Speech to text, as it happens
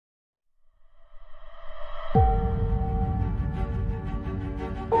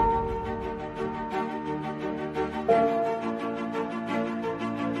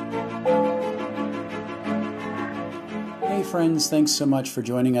friends. Thanks so much for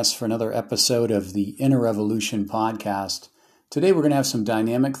joining us for another episode of the Inner Revolution podcast. Today, we're going to have some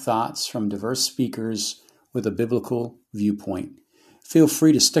dynamic thoughts from diverse speakers with a biblical viewpoint. Feel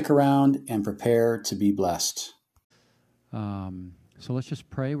free to stick around and prepare to be blessed. So let's just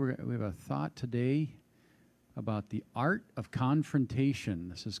pray. We have a thought today about the art of confrontation.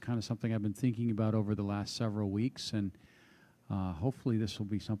 This is kind of something I've been thinking about over the last several weeks, and hopefully this will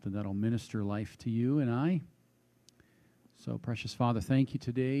be something that will minister life to you and I. So, precious Father, thank you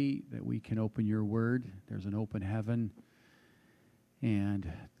today that we can open your word. There's an open heaven, and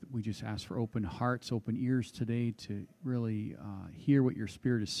we just ask for open hearts, open ears today to really hear what your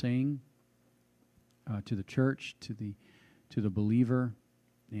Spirit is saying to the church, to the believer,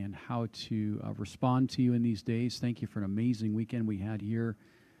 and how to respond to you in these days. Thank you for an amazing weekend we had here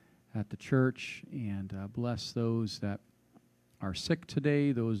at the church, and bless those that are sick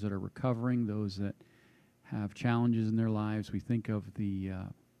today, those that are recovering, those that have challenges in their lives. We think of the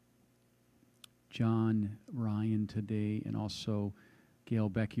John Ryan today, and also Gail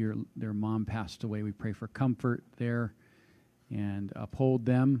Becky, their mom passed away. We pray for comfort there and uphold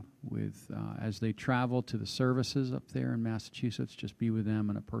them with as they travel to the services up there in Massachusetts. Just be with them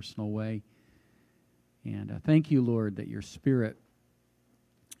in a personal way. And thank you, Lord, that your Spirit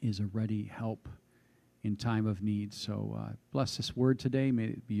is a ready help in time of need. So bless this word today. May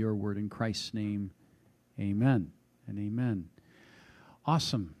it be your word in Christ's name. Amen and amen.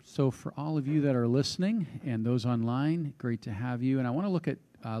 Awesome. So for all of you that are listening and those online, great to have you. And I want to look at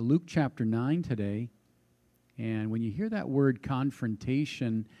Luke chapter 9 today. And when you hear that word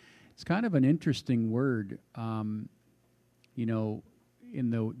confrontation, it's kind of an interesting word. In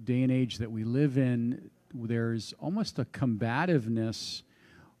the day and age that we live in, there's almost a combativeness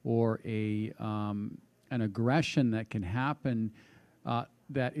or an aggression that can happen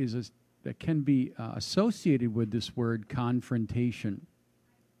that can be associated with this word confrontation.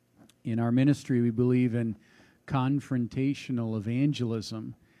 In our ministry, we believe in confrontational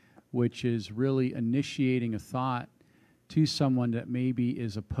evangelism, which is really initiating a thought to someone that maybe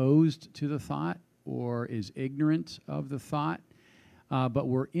is opposed to the thought or is ignorant of the thought, but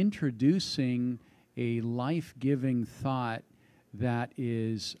we're introducing a life-giving thought that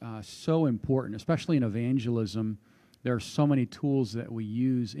is so important, especially in evangelism. There are so many tools that we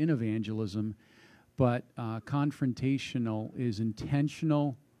use in evangelism, but confrontational is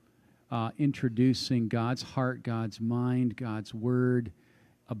intentional, introducing God's heart, God's mind, God's word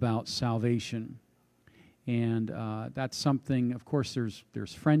about salvation. And that's something, of course,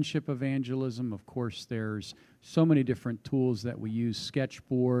 there's friendship evangelism. Of course, there's so many different tools that we use,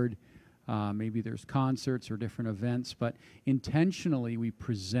 sketchboard, maybe there's concerts or different events, but intentionally we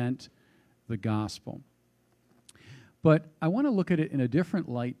present the gospel. But I want to look at it in a different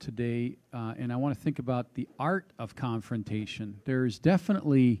light today, and I want to think about the art of confrontation. There's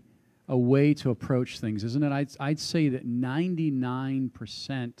definitely a way to approach things, isn't it? I'd say that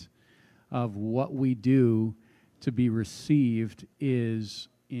 99% of what we do to be received is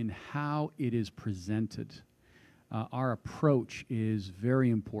in how it is presented. Our approach is very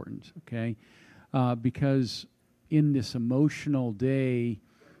important, okay? Because in this emotional day,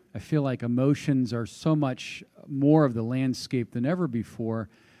 I feel like emotions are so much more of the landscape than ever before,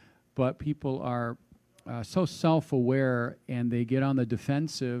 but people are so self-aware, and they get on the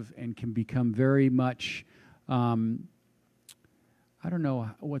defensive and can become very much, I don't know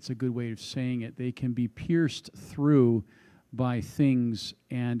what's a good way of saying it, they can be pierced through by things,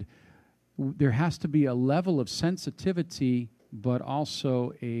 and there has to be a level of sensitivity, but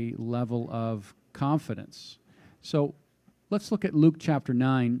also a level of confidence. So let's look at Luke chapter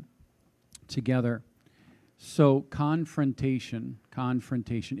 9 together. So confrontation.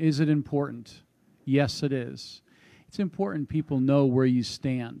 Is it important? Yes, it is. It's important people know where you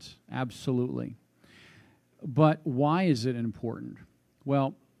stand, absolutely. But why is it important?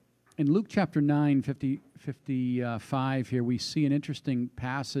 Well, in Luke chapter 9, 55 here, we see an interesting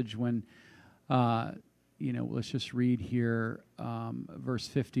passage when, let's just read here, verse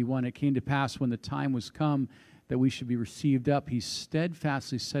 51. It came to pass when the time was come that we should be received up, he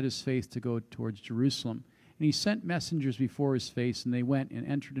steadfastly set his face to go towards Jerusalem. And he sent messengers before his face, and they went and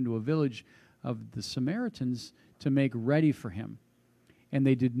entered into a village of the Samaritans to make ready for him. And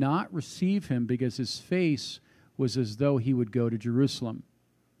they did not receive him, because his face was as though he would go to Jerusalem.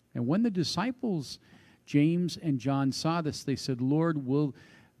 And when the disciples, James and John, saw this, they said, Lord, will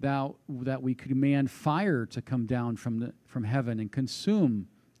thou that we command fire to come down from heaven and consume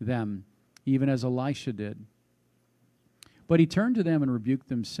them, even as Elisha did? But he turned to them and rebuked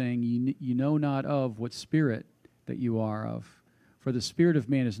them, saying, You know not of what spirit that you are of. For the Spirit of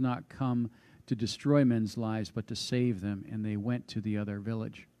man is not come to destroy men's lives, but to save them, and they went to the other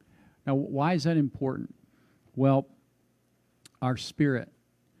village. Now, why is that important? Well, our spirit,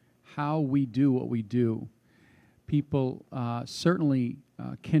 how we do what we do, people certainly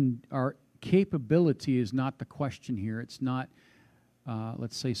our capability is not the question here. It's not,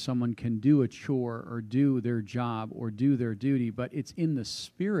 let's say someone can do a chore or do their job or do their duty, but it's in the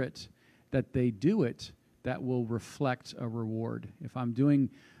spirit that they do it that will reflect a reward. If I'm doing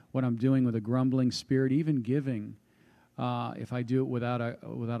what I'm doing with a grumbling spirit, even giving, if I do it without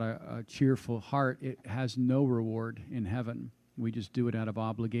a cheerful heart, it has no reward in heaven. We just do it out of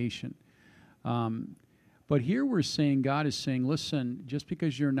obligation. But here we're saying, God is saying, listen, just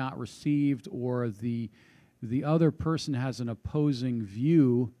because you're not received or the other person has an opposing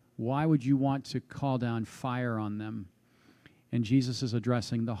view, why would you want to call down fire on them? And Jesus is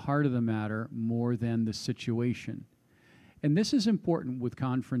addressing the heart of the matter more than the situation. And this is important with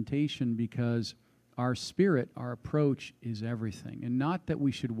confrontation because our spirit, our approach is everything. And not that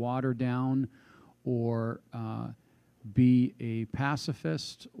we should water down or be a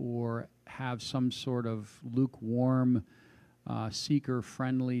pacifist or have some sort of lukewarm,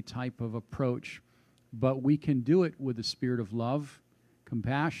 seeker-friendly type of approach. But we can do it with the spirit of love,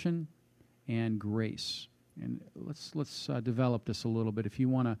 compassion, and grace. And let's develop this a little bit. If you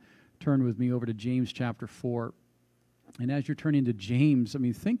want to turn with me over to James chapter 4. And as you're turning to James, I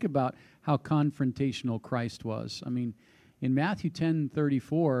mean, think about how confrontational Christ was. I mean, in Matthew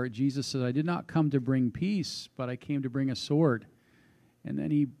 10:34, Jesus said, I did not come to bring peace, but I came to bring a sword. And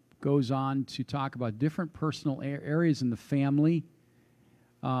then he goes on to talk about different personal areas in the family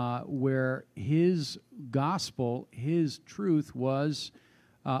where his gospel, his truth was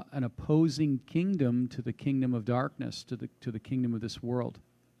an opposing kingdom to the kingdom of darkness, to the kingdom of this world.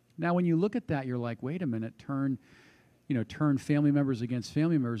 Now, when you look at that, you're like, wait a minute, turn family members against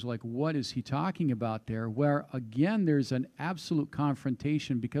family members. Like, what is he talking about there? Where, again, there's an absolute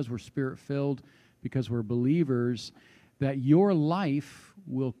confrontation because we're spirit-filled, because we're believers, that your life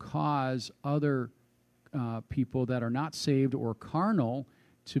will cause other people that are not saved or carnal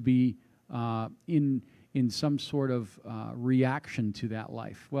to be in some sort of reaction to that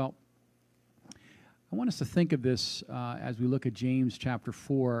life. Well, I want us to think of this as we look at James chapter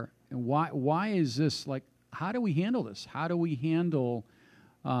 4. And why is this, like, how do we handle this? How do we handle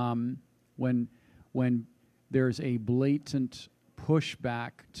when there's a blatant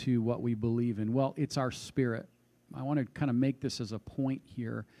pushback to what we believe in? Well, it's our spirit. I want to kind of make this as a point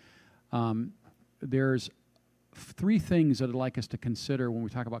here. There's three things that I'd like us to consider when we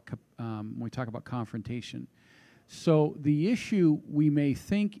talk about confrontation. So the issue we may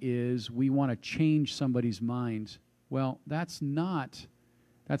think is we want to change somebody's mind. Well, that's not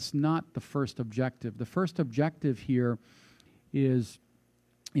the first objective. The first objective here is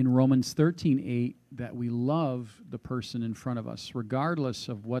in Romans 13:8 that we love the person in front of us, regardless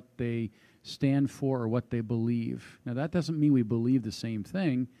of what they stand for or what they believe. Now, that doesn't mean we believe the same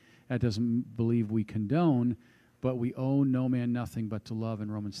thing. That doesn't believe we condone, but we owe no man nothing but to love in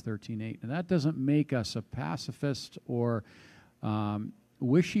Romans 13:8. And that doesn't make us a pacifist or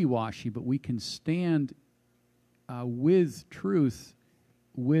wishy-washy, but we can stand with truth,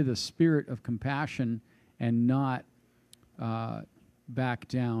 with a spirit of compassion, and not back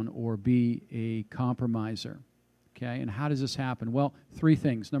down or be a compromiser. Okay, and how does this happen? Well, three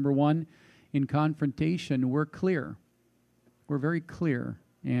things. Number one, in confrontation, we're clear. We're very clear,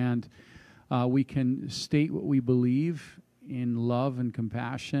 and we can state what we believe in love and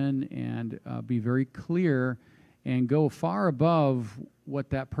compassion and be very clear and go far above what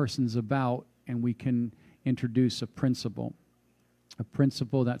that person's about, and we can introduce a principle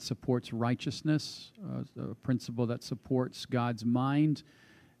that supports righteousness, a principle that supports God's mind,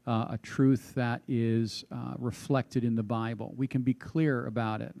 a truth that is reflected in the Bible. We can be clear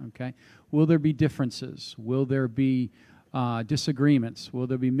about it, okay? Will there be differences? Will there be disagreements? Will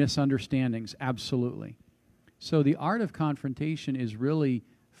there be misunderstandings? Absolutely. So the art of confrontation is really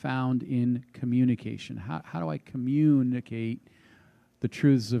found in communication. How do I communicate the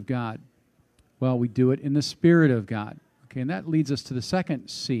truths of God? Well, we do it in the Spirit of God. Okay, and that leads us to the second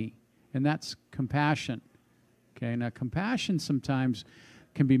C, and that's compassion. Okay, now compassion sometimes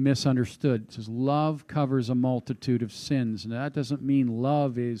can be misunderstood. It says love covers a multitude of sins. Now that doesn't mean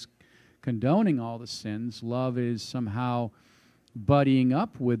love is condoning all the sins. Love is somehow buddying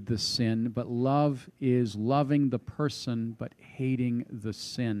up with the sin, but love is loving the person but hating the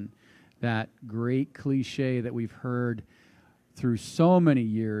sin. That great cliche that we've heard through so many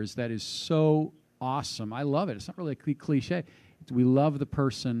years that is so awesome. I love it. It's not really a cliche. We love the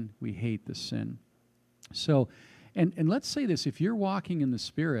person, we hate the sin. So, and let's say this, if you're walking in the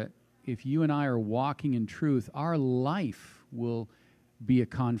Spirit if you and I are walking in truth, our life will be a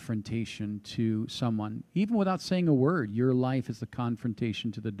confrontation to someone. Even without saying a word, your life is a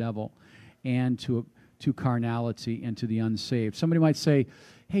confrontation to the devil and to carnality and to the unsaved. Somebody might say,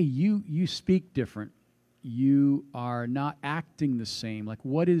 hey, you speak different. You are not acting the same. Like,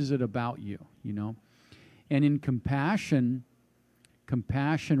 what is it about you, you know? And in compassion,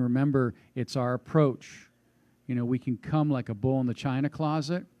 remember, it's our approach. You know, we can come like a bull in the china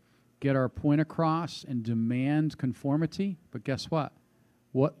closet, get our point across, and demand conformity. But guess what?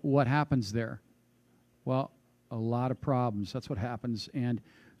 What happens there? Well, a lot of problems. That's what happens. And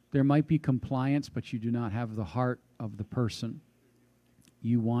there might be compliance, but you do not have the heart of the person.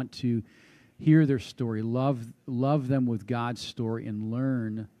 You want to hear their story, love them with God's story, and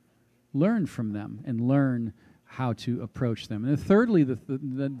learn from them and learn how to approach them. And then thirdly,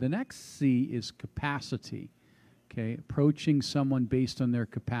 the next C is capacity. Okay, approaching someone based on their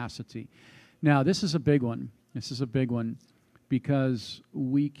capacity. Now, this is a big one. Because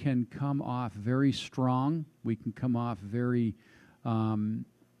we can come off very strong. We can come off very, and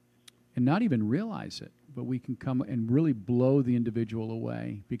not even realize it, but we can come and really blow the individual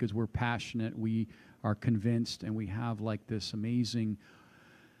away because we're passionate, we are convinced, and we have like this amazing,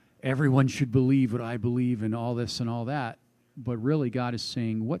 everyone should believe what I believe and all this and all that. But really, God is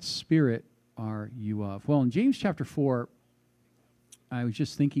saying, what spirit are you of? Well, in James chapter 4, I was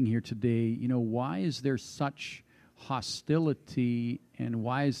just thinking here today, you know, why is there such hostility and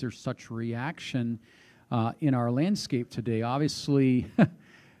why is there such reaction in our landscape today? Obviously,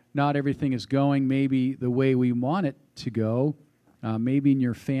 not everything is going maybe the way we want it to go. Maybe in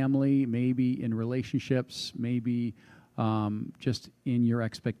your family, maybe in relationships, maybe just in your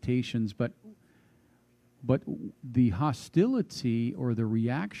expectations. But the hostility or the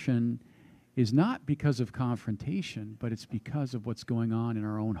reaction is not because of confrontation, but it's because of what's going on in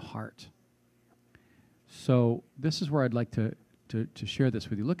our own heart. So this is where I'd like to share this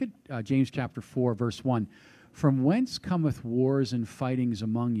with you. Look at James chapter 4, verse 1. From whence cometh wars and fightings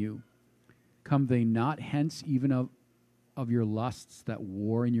among you? Come they not hence even of your lusts that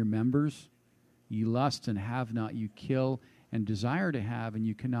war in your members? Ye lust and have not, you kill, and desire to have, and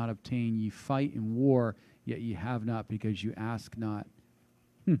you cannot obtain. Ye fight and war, yet ye have not, because you ask not.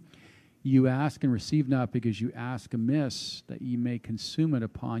 You ask and receive not, because you ask amiss, that ye may consume it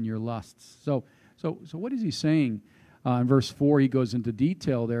upon your lusts. So what is he saying? In verse 4, he goes into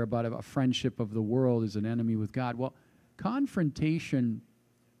detail there about a friendship of the world is an enemy with God. Well, confrontation,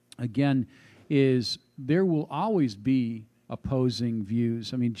 again, is there will always be opposing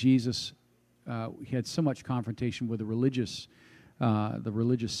views. I mean, Jesus, he had so much confrontation with the religious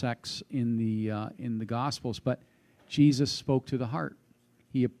sects in the Gospels, but Jesus spoke to the heart.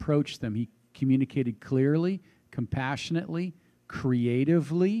 He approached them. He communicated clearly, compassionately,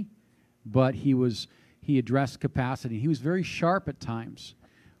 creatively, but he addressed capacity. He was very sharp at times.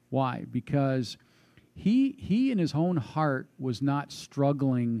 Why? Because he in his own heart was not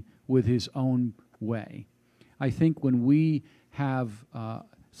struggling with his own way. I think when we have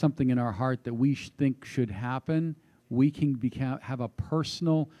something in our heart that we think should happen, we can have a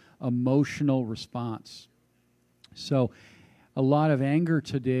personal, emotional response. So a lot of anger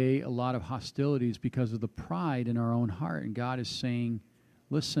today, a lot of hostilities because of the pride in our own heart. And God is saying,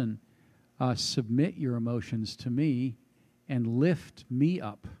 listen, submit your emotions to me and lift me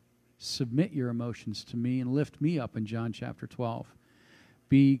up. Submit your emotions to me and lift me up in John chapter 12.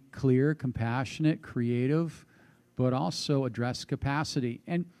 Be clear, compassionate, creative, but also address capacity.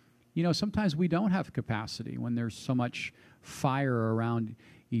 And, you know, sometimes we don't have capacity when there's so much fire around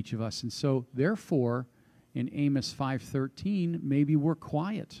each of us. And so, therefore, in Amos 5:13, maybe we're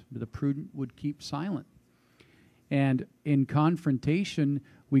quiet. The prudent would keep silent. And in confrontation,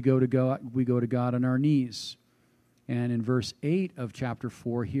 we go to God on our knees. And in verse 8 of chapter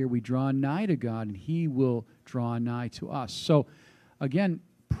 4 here, we draw nigh to God, and he will draw nigh to us. So, again,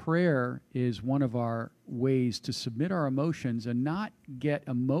 prayer is one of our ways to submit our emotions and not get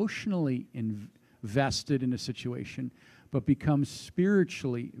emotionally invested in a situation, but become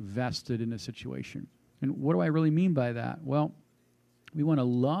spiritually vested in a situation. And what do I really mean by that? Well, we want to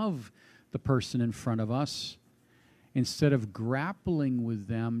love the person in front of us instead of grappling with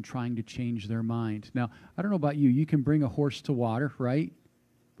them, trying to change their mind. Now, I don't know about you. You can bring a horse to water, right?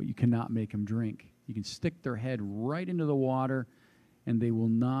 But you cannot make them drink. You can stick their head right into the water, and they will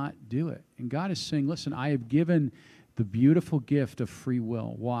not do it. And God is saying, listen, I have given the beautiful gift of free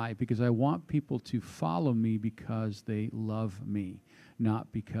will. Why? Because I want people to follow me because they love me, not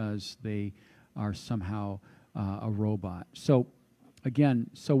because they are somehow a robot. So, again,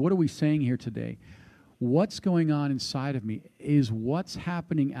 what are we saying here today? what's going on inside of me? Is what's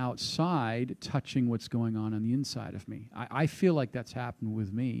happening outside touching what's going on the inside of me? I feel like that's happened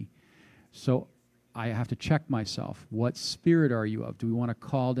with me. So I have to check myself. What spirit are you of? Do we want to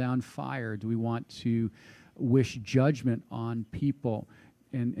call down fire? Do we want to wish judgment on people?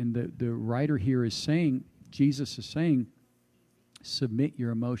 And the writer here is saying, Jesus is saying, submit your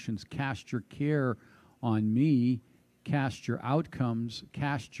emotions, cast your care on me, cast your outcomes,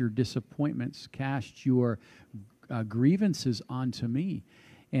 cast your disappointments, cast your grievances onto me,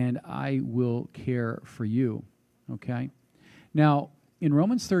 and I will care for you. Okay? Now, in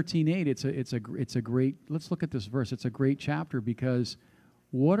Romans 13:8, it's a great. Let's look at this verse. It's a great chapter because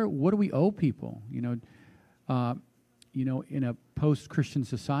what do we owe people? In a post-Christian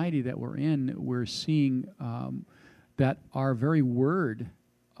society that we're in, we're seeing that our very word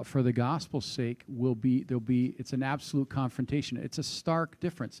for the gospel's sake it's an absolute confrontation. It's a stark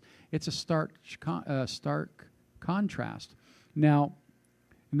difference. It's a stark contrast. Now,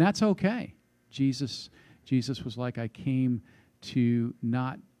 and that's okay. Jesus was like, I came to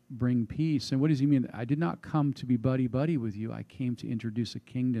not bring peace. And what does he mean? I did not come to be buddy-buddy with you. I came to introduce a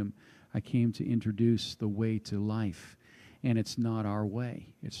kingdom. I came to introduce the way to life. And it's not our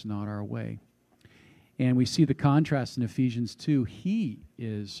way. It's not our way. And we see the contrast in Ephesians 2. He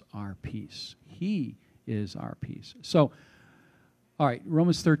is our peace. He is our peace. So, all right,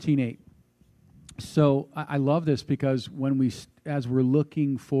 Romans 13:8. So I love this because as we're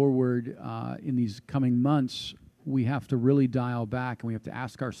looking forward in these coming months, we have to really dial back and we have to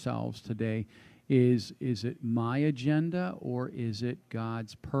ask ourselves today, is it my agenda or is it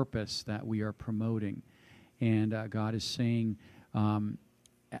God's purpose that we are promoting? And God is saying,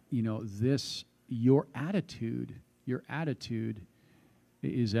 your attitude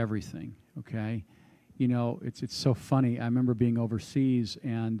is everything, okay? It's so funny. I remember being overseas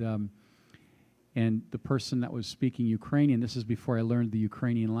and the person that was speaking Ukrainian, this is before I learned the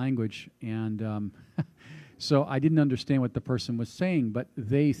Ukrainian language, and so I didn't understand what the person was saying, but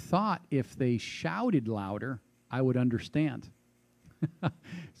they thought if they shouted louder, I would understand.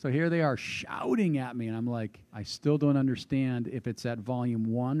 So here they are shouting at me, and I'm like, I still don't understand if it's at volume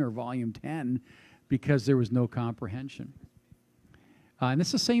 1 or volume 10 because there was no comprehension. And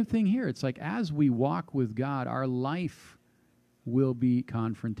it's the same thing here. It's like as we walk with God, our life will be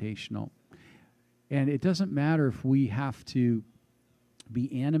confrontational. And it doesn't matter if we have to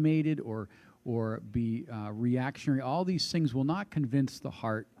be animated or be reactionary. All these things will not convince the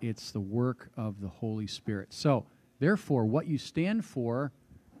heart. It's the work of the Holy Spirit. So, therefore, what you stand for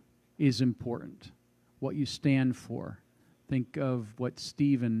is important. What you stand for. Think of what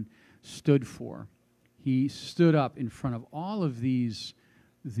Stephen stood for. He stood up in front of all of these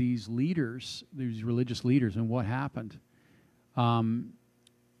leaders, these religious leaders, and what happened?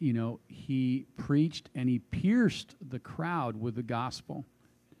 He preached and he pierced the crowd with the gospel.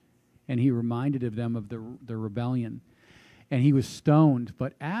 And he reminded them of the rebellion. And he was stoned.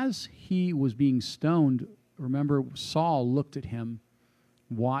 But as he was being stoned, remember, Saul looked at him,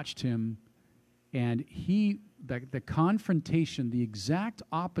 watched him, and the confrontation, the exact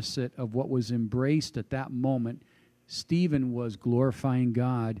opposite of what was embraced at that moment, Stephen was glorifying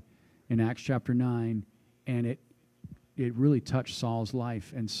God in Acts chapter 9, and it really touched Saul's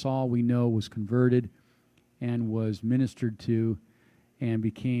life. And Saul, we know, was converted and was ministered to and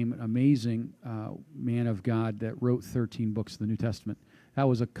became an amazing man of God that wrote 13 books of the New Testament. That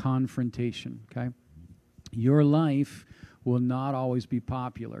was a confrontation, okay? Your life will not always be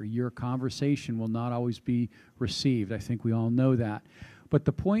popular. Your conversation will not always be received. I think we all know that. But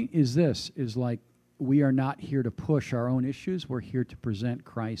the point is this, is like we are not here to push our own issues. We're here to present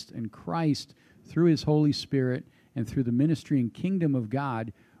Christ. And Christ, through his Holy Spirit and through the ministry and kingdom of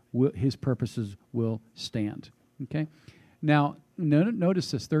God, his purposes will stand, okay? Now, notice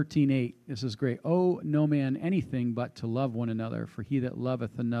this, 13:8. This is great. Owe no man anything but to love one another, for he that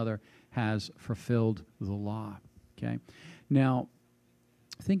loveth another has fulfilled the law. Okay? Now,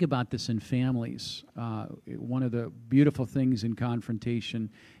 think about this in families. One of the beautiful things in confrontation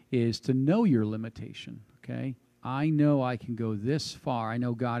is to know your limitation. Okay? I know I can go this far. I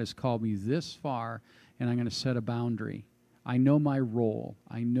know God has called me this far, and I'm going to set a boundary. I know my role.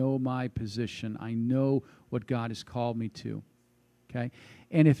 I know my position. I know what God has called me to. Okay?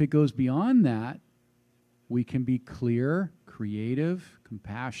 And if it goes beyond that, we can be clear, creative,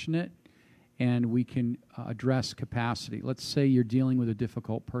 compassionate, and we can address capacity. Let's say you're dealing with a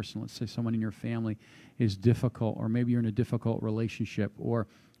difficult person. Let's say someone in your family is difficult, or maybe you're in a difficult relationship, or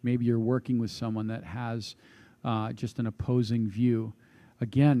maybe you're working with someone that has just an opposing view.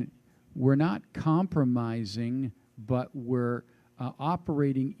 Again, we're not compromising, but we're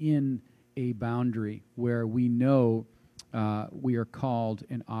operating in a boundary where we know we are called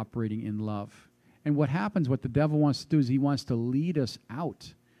and operating in love. And what happens, what the devil wants to do is he wants to lead us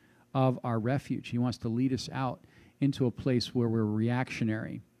out of our refuge. He wants to lead us out into a place where we're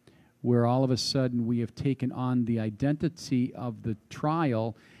reactionary, where all of a sudden we have taken on the identity of the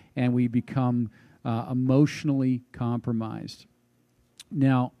trial and we become emotionally compromised.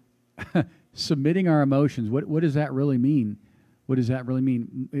 Now, submitting our emotions, what does that really mean? What does that really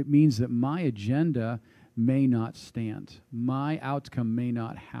mean? It means that my agenda may not stand. My outcome may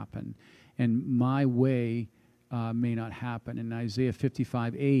not happen. And my way may not happen. In Isaiah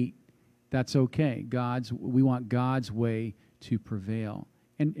 55:8, that's okay. We want God's way to prevail.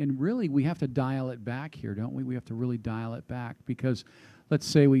 And really, we have to dial it back here, don't we? We have to really dial it back because let's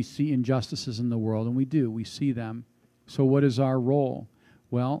say we see injustices in the world, and we do. We see them. So what is our role?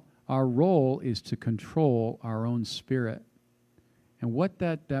 Well, our role is to control our own spirit. And what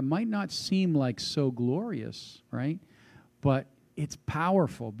that might not seem like so glorious, right? But it's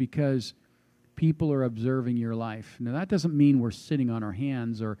powerful because people are observing your life. Now, that doesn't mean we're sitting on our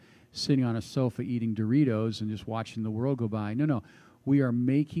hands or sitting on a sofa eating Doritos and just watching the world go by. No. We are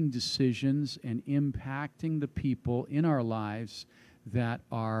making decisions and impacting the people in our lives that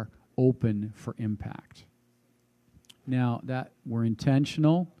are open for impact. Now, that we're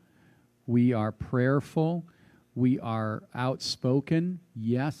intentional, we are prayerful, we are outspoken,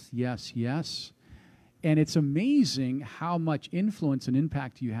 yes. And it's amazing how much influence and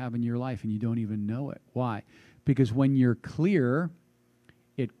impact you have in your life and you don't even know it. Why? Because when you're clear,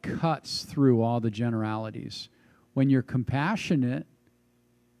 it cuts through all the generalities. When you're compassionate,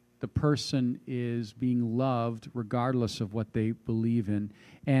 the person is being loved regardless of what they believe in.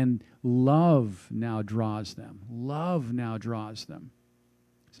 And love now draws them. Love now draws them.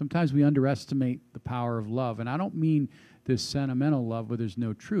 Sometimes we underestimate the power of love. And I don't mean this sentimental love where there's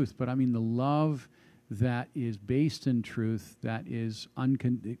no truth, but I mean the love that is based in truth, that is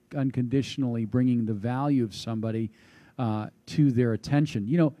unconditionally bringing the value of somebody to their attention.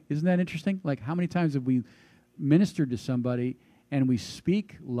 You know, isn't that interesting? Like, how many times have we ministered to somebody and we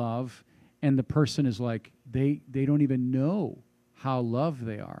speak love and the person is like, they don't even know how loved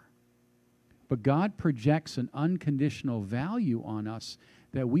they are. But God projects an unconditional value on us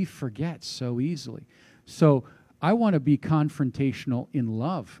that we forget so easily. So I want to be confrontational in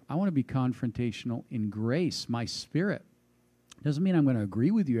love. I want to be confrontational in grace, my spirit. Doesn't mean I'm going to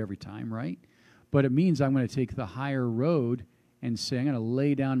agree with you every time, right? But it means I'm going to take the higher road and say, I'm going to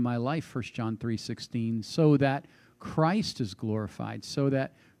lay down my life, 1 John 3:16, so that Christ is glorified, so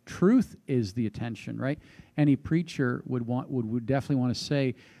that truth is the attention, right? Any preacher would definitely want to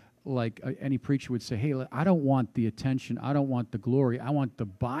say, like any preacher would say, hey, I don't want the attention, I don't want the glory, I want the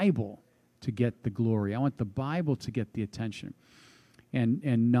Bible to get the glory. I want the Bible to get the attention,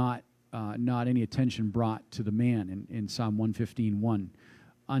 and not any attention brought to the man in Psalm 115:1.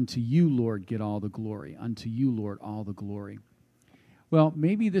 Unto you, Lord, get all the glory. Unto you, Lord, all the glory. Well,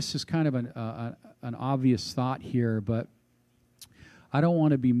 maybe this is kind of an obvious thought here, but I don't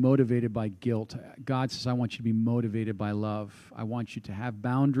want to be motivated by guilt. God says, I want you to be motivated by love. I want you to have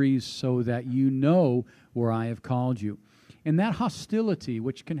boundaries so that you know where I have called you. And that hostility,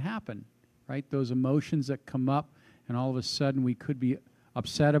 which can happen, right? Those emotions that come up, and all of a sudden we could be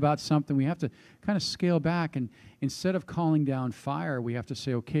upset about something. We have to kind of scale back, and instead of calling down fire, we have to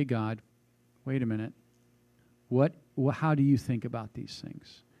say, okay, God, wait a minute. How do you think about these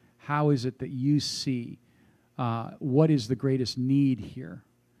things? How is it that you see what is the greatest need here?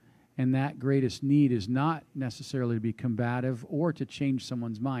 And that greatest need is not necessarily to be combative or to change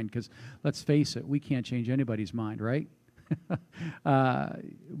someone's mind, because let's face it, we can't change anybody's mind, right?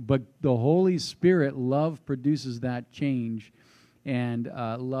 But the Holy Spirit, love produces that change, and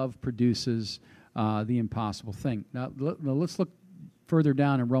love produces the impossible thing. Now, let's look further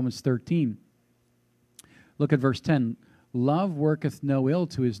down in Romans 13. Look at verse 10. Love worketh no ill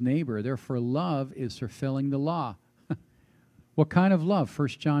to his neighbor, therefore love is fulfilling the law. What kind of love? 1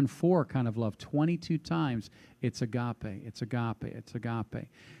 John 4 kind of love. 22 times it's agape, it's agape, it's agape.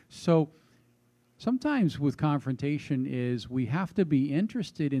 So sometimes with confrontation is we have to be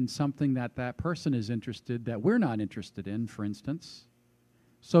interested in something that person is interested, that we're not interested in, for instance,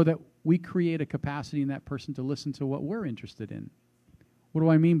 so that we create a capacity in that person to listen to what we're interested in. What do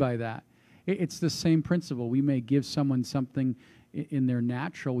I mean by that? It's the same principle. We may give someone something in their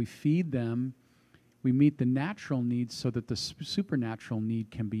natural. We feed them. We meet the natural needs so that the supernatural need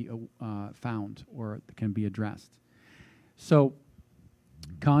can be found or can be addressed. So,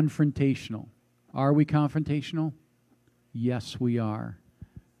 confrontational. Are we confrontational? Yes, we are.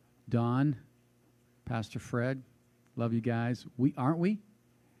 Don, Pastor Fred, love you guys. Aren't we?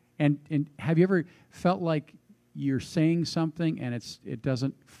 And have you ever felt like you're saying something and it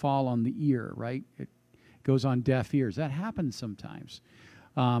doesn't fall on the ear, right? It goes on deaf ears. That happens sometimes.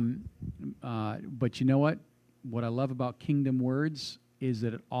 But you know what? What I love about Kingdom Words is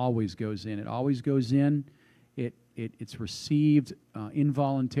that it always goes in. It always goes in. It's received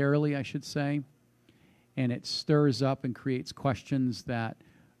involuntarily, I should say, and it stirs up and creates questions that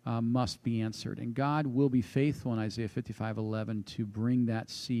must be answered. And God will be faithful in Isaiah 55:11 to bring that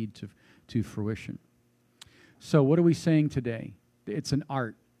seed to fruition. So what are we saying today? It's an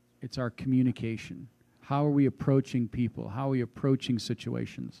art. It's our communication. How are we approaching people? How are we approaching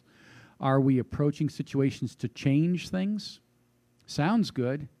situations? Are we approaching situations to change things? Sounds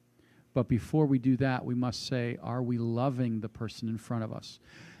good. But before we do that, we must say, are we loving the person in front of us?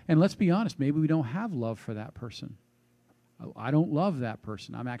 And let's be honest, maybe we don't have love for that person. I don't love that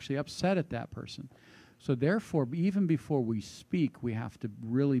person. I'm actually upset at that person. So therefore, even before we speak, we have to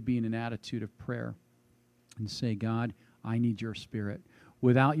really be in an attitude of prayer and say, God, I need your Spirit.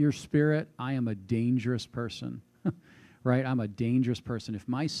 Without your Spirit, I am a dangerous person. Right? I'm a dangerous person. If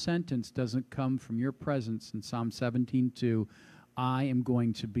my sentence doesn't come from your presence in Psalm 17:2, I am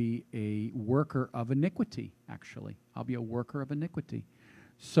going to be a worker of iniquity, actually. I'll be a worker of iniquity.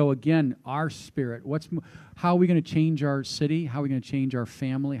 So again, our spirit, how are we going to change our city? How are we going to change our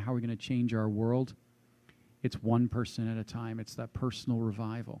family? How are we going to change our world? It's one person at a time. It's that personal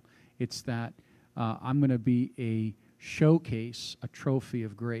revival. It's that I'm going to be a showcase, a trophy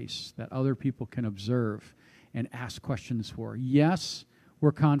of grace that other people can observe and ask questions for. Yes,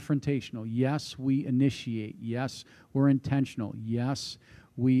 we're confrontational. Yes, we initiate. Yes, we're intentional. Yes,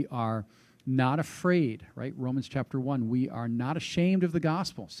 we are not afraid, right? Romans chapter 1, we are not ashamed of the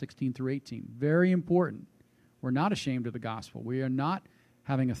gospel, 16 through 18. Very important. We're not ashamed of the gospel. We are not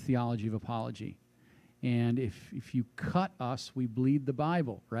having a theology of apology. And if you cut us, we bleed the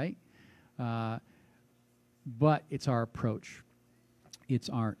Bible, right? But it's our approach. It's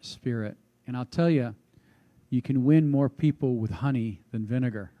our spirit. And I'll tell you, you can win more people with honey than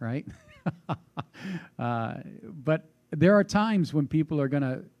vinegar, right? But there are times when people are going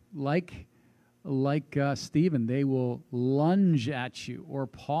to, like Stephen, they will lunge at you, or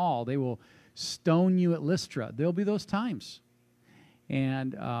Paul, they will stone you at Lystra. There'll be those times.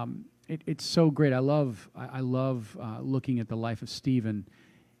 And it's so great. I love looking at the life of Stephen.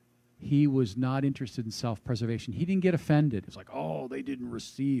 He was not interested in self-preservation. He didn't get offended. It's like, oh, they didn't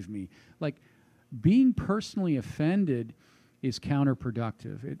receive me. Like, being personally offended is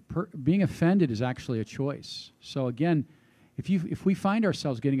counterproductive. Being offended is actually a choice. So again, if we find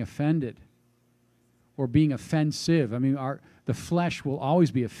ourselves getting offended or being offensive, I mean, the flesh will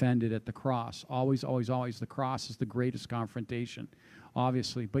always be offended at the cross. Always, always, always. The cross is the greatest confrontation,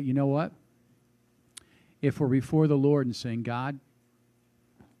 obviously. But you know what? If we're before the Lord and saying, God,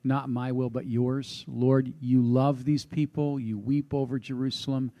 not my will but yours. Lord, you love these people. You weep over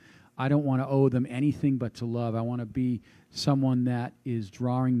Jerusalem. I don't want to owe them anything but to love. I want to be someone that is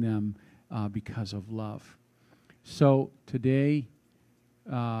drawing them because of love. So today,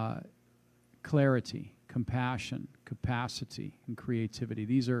 clarity, compassion, capacity, and creativity.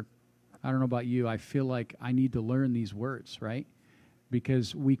 These are, I don't know about you, I feel like I need to learn these words, right?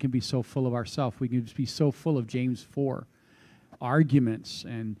 Because we can be so full of ourselves. We can be so full of James 4, arguments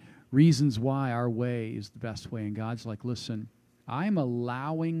and reasons why our way is the best way. And God's like, listen, I'm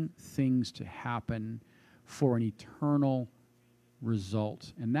allowing things to happen for an eternal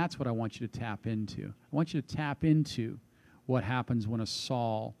result. And that's what I want you to tap into. I want you to tap into what happens when a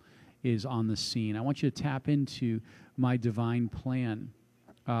Saul is on the scene. I want you to tap into my divine plan.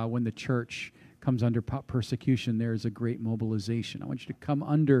 When the church comes under persecution, there is a great mobilization. I want you to come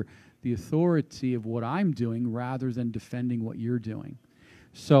under the authority of what I'm doing rather than defending what you're doing.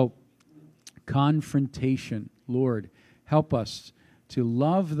 So, confrontation. Lord, help us to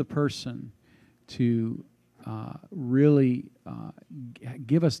love the person, to really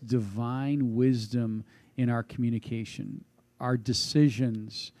give us divine wisdom in our communication, our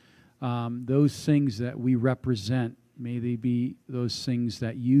decisions, those things that we represent. May they be those things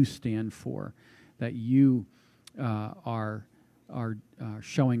that you stand for, that you are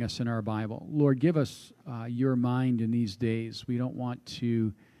showing us in our Bible. Lord, give us your mind in these days. We don't want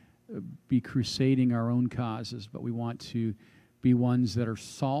to be crusading our own causes, but we want to be ones that are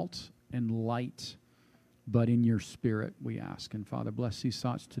salt and light, but in your spirit, we ask. And Father, bless these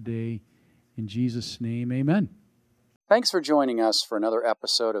thoughts today. In Jesus' name, amen. Thanks for joining us for another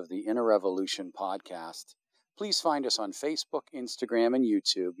episode of the Inner Revolution podcast. Please find us on Facebook, Instagram, and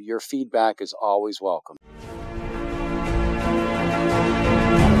YouTube. Your feedback is always welcome.